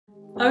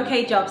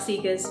Okay, job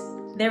seekers,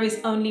 there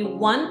is only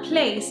one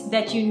place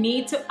that you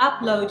need to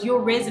upload your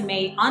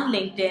resume on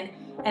LinkedIn,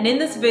 and in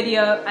this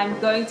video I'm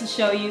going to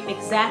show you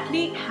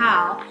exactly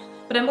how,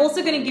 but I'm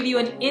also going to give you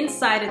an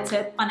insider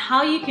tip on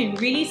how you can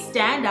really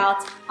stand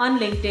out on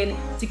LinkedIn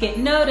to get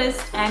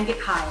noticed and get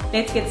hired.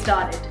 Let's get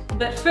started.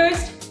 But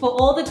first, for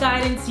all the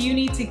guidance you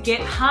need to get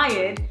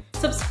hired,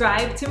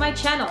 subscribe to my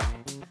channel.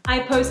 I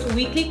post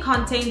weekly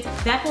content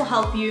that will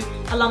help you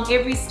along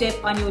every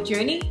step on your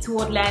journey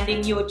toward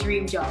landing your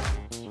dream job.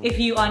 If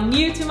you are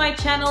new to my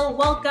channel,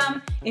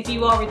 welcome. If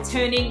you are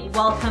returning,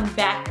 welcome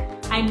back.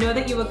 I know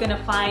that you are going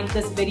to find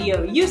this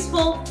video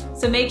useful,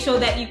 so make sure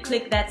that you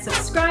click that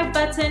subscribe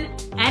button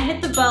and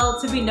hit the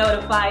bell to be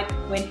notified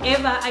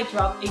whenever I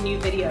drop a new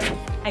video.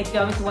 I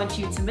don't want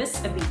you to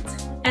miss a beat.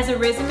 As a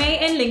resume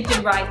and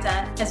LinkedIn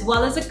writer, as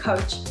well as a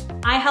coach,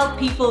 I help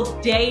people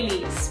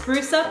daily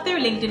spruce up their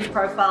LinkedIn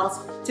profiles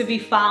to be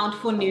found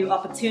for new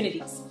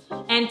opportunities.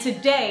 And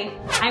today,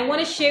 I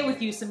want to share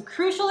with you some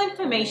crucial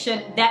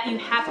information that you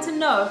have to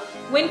know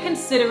when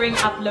considering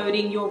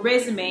uploading your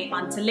resume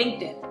onto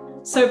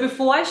LinkedIn. So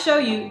before I show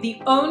you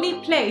the only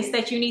place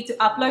that you need to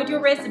upload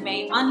your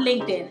resume on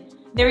LinkedIn,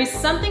 there is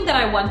something that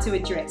I want to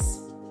address.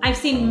 I've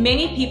seen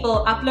many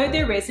people upload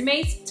their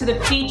resumes to the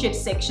featured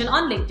section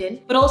on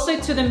LinkedIn, but also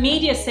to the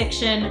media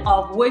section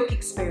of work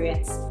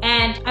experience.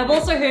 And I've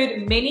also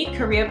heard many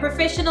career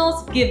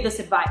professionals give this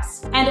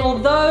advice. And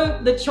although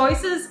the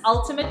choice is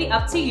ultimately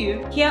up to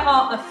you, here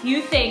are a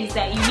few things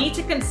that you need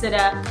to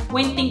consider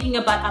when thinking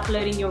about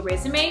uploading your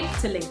resume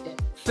to LinkedIn.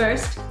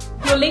 First,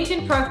 your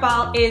LinkedIn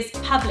profile is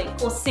public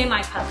or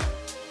semi-public.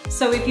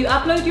 So if you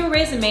upload your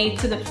resume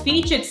to the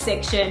featured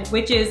section,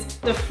 which is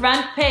the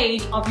front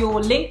page of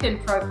your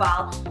LinkedIn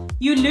profile,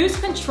 you lose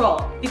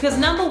control because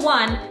number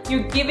one,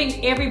 you're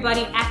giving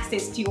everybody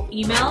access to your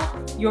email,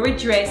 your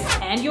address,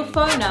 and your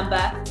phone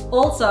number.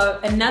 Also,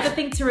 another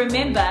thing to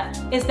remember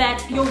is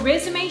that your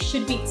resume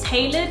should be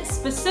tailored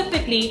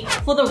specifically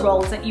for the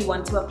roles that you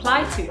want to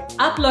apply to.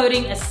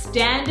 Uploading a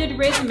standard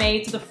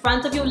resume to the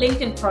front of your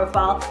LinkedIn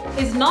profile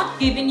is not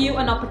giving you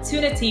an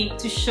opportunity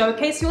to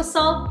showcase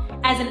yourself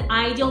as an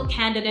ideal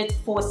candidate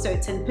for a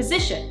certain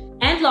position.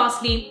 And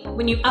lastly,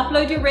 when you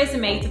upload your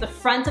resume to the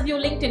front of your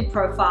LinkedIn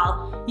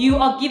profile, you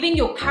are giving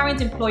your current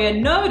employer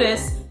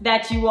notice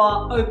that you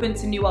are open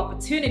to new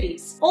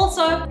opportunities.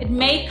 Also, it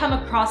may come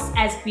across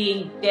as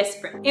being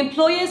desperate.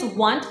 Employers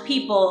want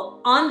people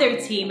on their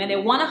team and they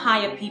want to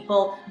hire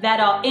people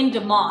that are in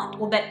demand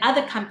or that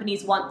other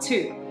companies want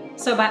too.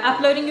 So by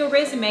uploading your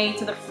resume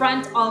to the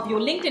front of your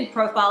LinkedIn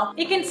profile,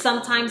 it can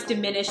sometimes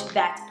diminish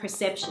that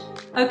perception.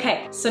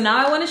 Okay, so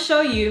now I want to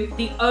show you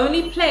the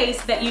only place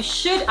that you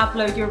should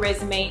upload your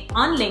resume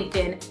on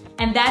LinkedIn,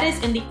 and that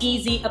is in the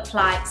Easy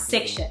Apply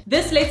section.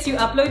 This lets you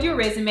upload your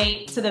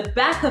resume to the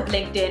back of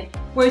LinkedIn,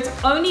 where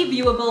it's only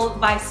viewable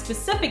by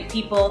specific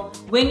people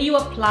when you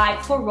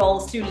apply for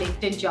roles through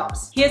LinkedIn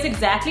Jobs. Here's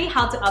exactly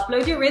how to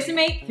upload your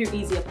resume through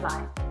Easy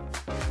Apply.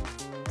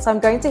 So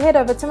I'm going to head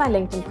over to my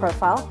LinkedIn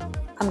profile.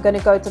 I'm going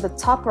to go to the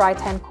top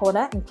right-hand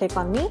corner and click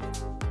on me.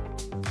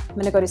 I'm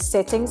going to go to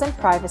Settings and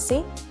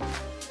Privacy.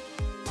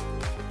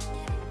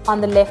 On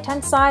the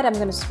left-hand side, I'm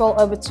going to scroll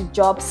over to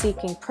Job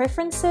Seeking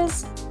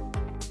Preferences.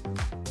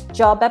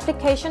 Job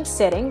Application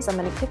Settings, I'm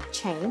going to click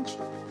Change.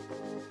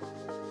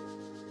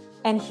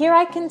 And here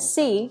I can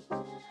see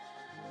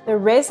the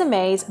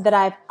resumes that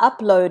I've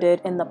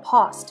uploaded in the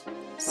past.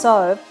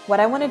 So what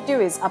I want to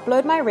do is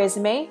upload my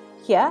resume.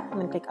 Here, I'm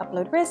going to click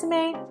Upload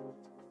Resume.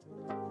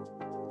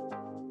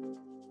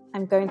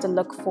 I'm going to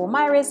look for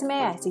my resume.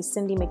 I see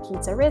Cindy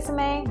Makita resume.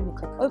 I'm going to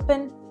click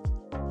Open.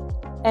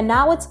 And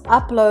now it's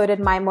uploaded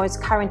my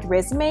most current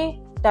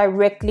resume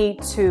directly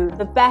to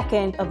the back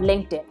end of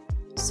LinkedIn.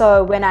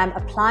 So when I'm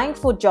applying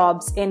for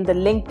jobs in the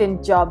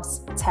LinkedIn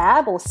Jobs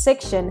tab or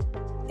section,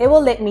 it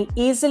will let me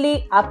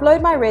easily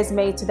upload my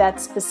resume to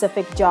that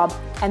specific job.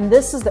 And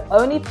this is the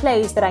only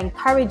place that I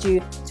encourage you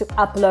to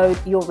upload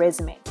your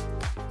resume.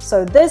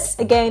 So this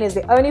again is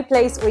the only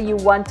place where you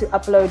want to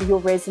upload your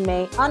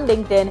resume on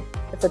LinkedIn.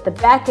 It's at the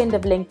back end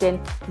of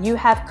LinkedIn. You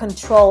have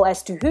control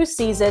as to who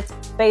sees it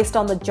based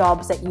on the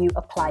jobs that you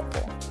apply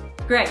for.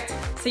 Great,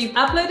 so you've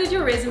uploaded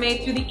your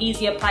resume through the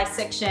Easy Apply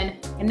section,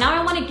 and now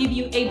I want to give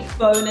you a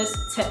bonus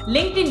tip.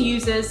 LinkedIn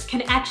users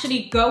can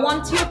actually go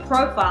onto your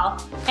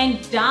profile and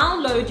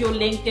download your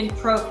LinkedIn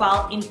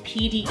profile in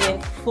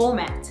PDF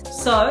format.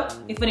 So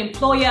if an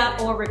employer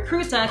or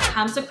recruiter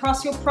comes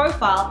across your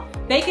profile,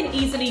 they can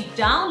easily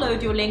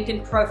download your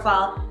LinkedIn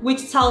profile,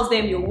 which tells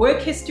them your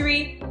work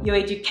history, your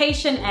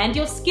education, and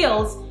your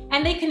skills,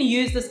 and they can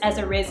use this as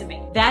a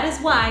resume. That is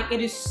why it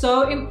is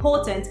so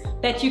important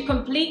that you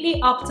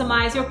completely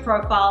optimize your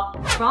profile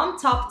from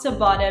top to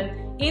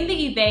bottom in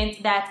the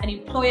event that an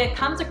employer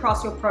comes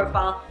across your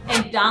profile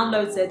and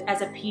downloads it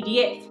as a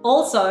PDF.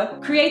 Also,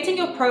 creating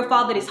your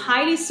profile that is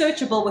highly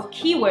searchable with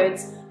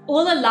keywords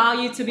all allow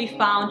you to be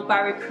found by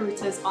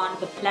recruiters on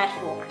the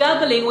platform,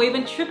 doubling or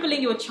even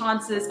tripling your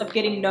chances of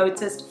getting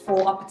noticed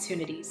for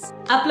opportunities.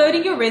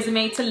 Uploading your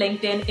resume to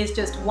LinkedIn is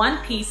just one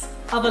piece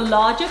of a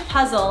larger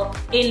puzzle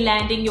in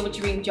landing your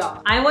dream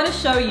job. I want to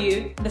show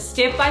you the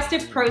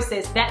step-by-step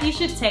process that you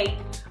should take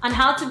on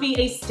how to be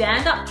a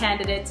stand-up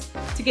candidate,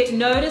 to get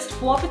noticed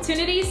for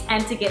opportunities,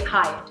 and to get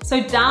hired.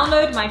 So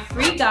download my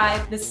free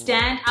guide, the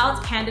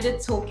Standout Candidate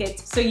Toolkit,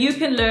 so you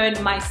can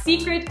learn my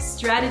secret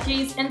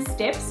strategies and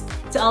steps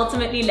to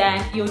ultimately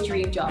land your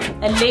dream job.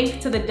 A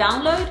link to the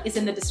download is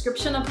in the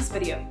description of this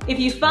video. If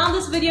you found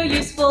this video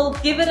useful,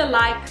 give it a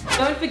like.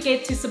 Don't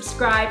forget to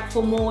subscribe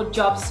for more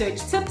job search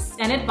tips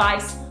and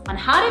advice on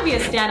how to be a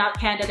standout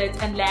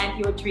candidate and land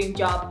your dream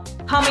job.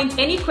 Comment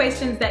any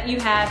questions that you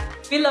have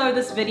below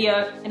this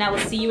video, and I will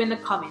see you in the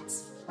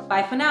comments.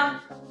 Bye for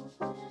now.